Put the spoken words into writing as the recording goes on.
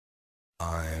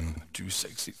I'm too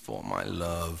sexy for my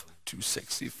love, too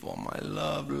sexy for my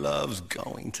love, love's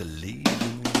going to leave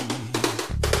me.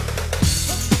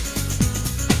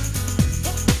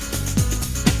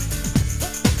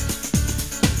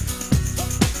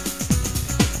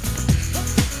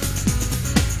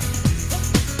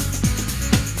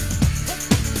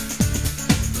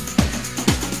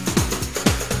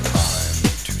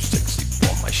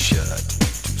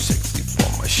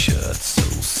 So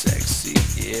sexy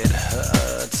it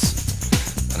hurts,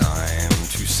 and I'm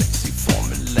too sexy for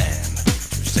Milan,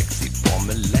 too sexy for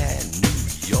Milan, New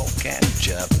York and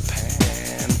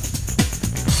Japan.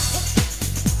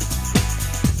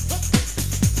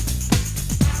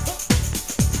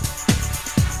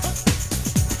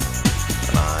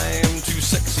 And I'm too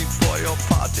sexy for your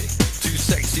party, too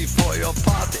sexy for your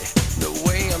party, the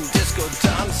way I'm disco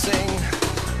dancing.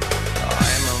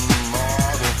 I'm a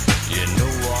model, you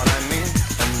know what I mean,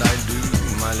 and I do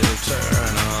my little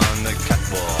turn on the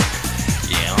catwalk.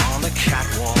 Yeah, on the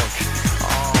catwalk,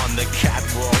 on the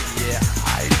catwalk. Yeah,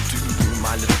 I do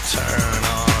my little turn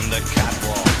on the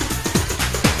catwalk.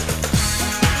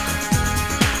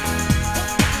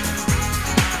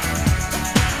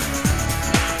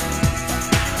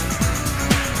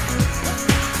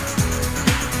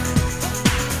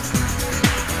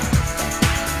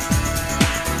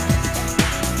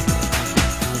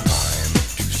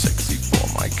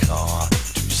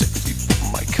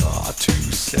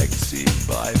 Sexy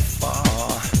by far,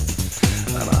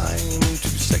 and I'm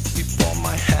too sexy for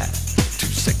my hat, too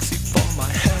sexy for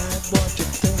my hat. What do you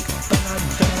think about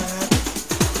that?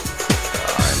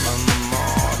 I'm a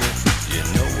model, you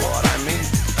know what I mean,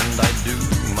 and I do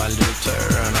my little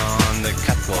turn on the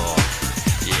catwalk.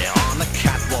 Yeah, on the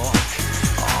catwalk,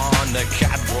 on the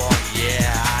catwalk.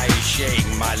 Yeah, I shake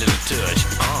my little tush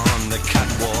on the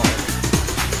catwalk.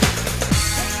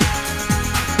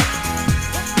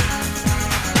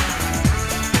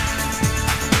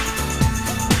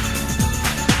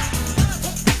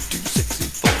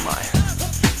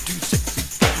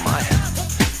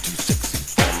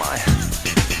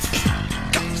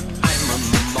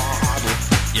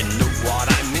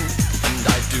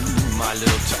 My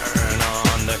little turn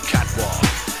on the catwalk.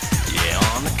 Yeah,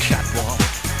 on the catwalk.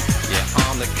 Yeah,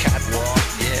 on the catwalk.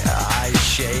 Yeah, I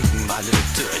shake my little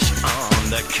tush on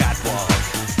the catwalk.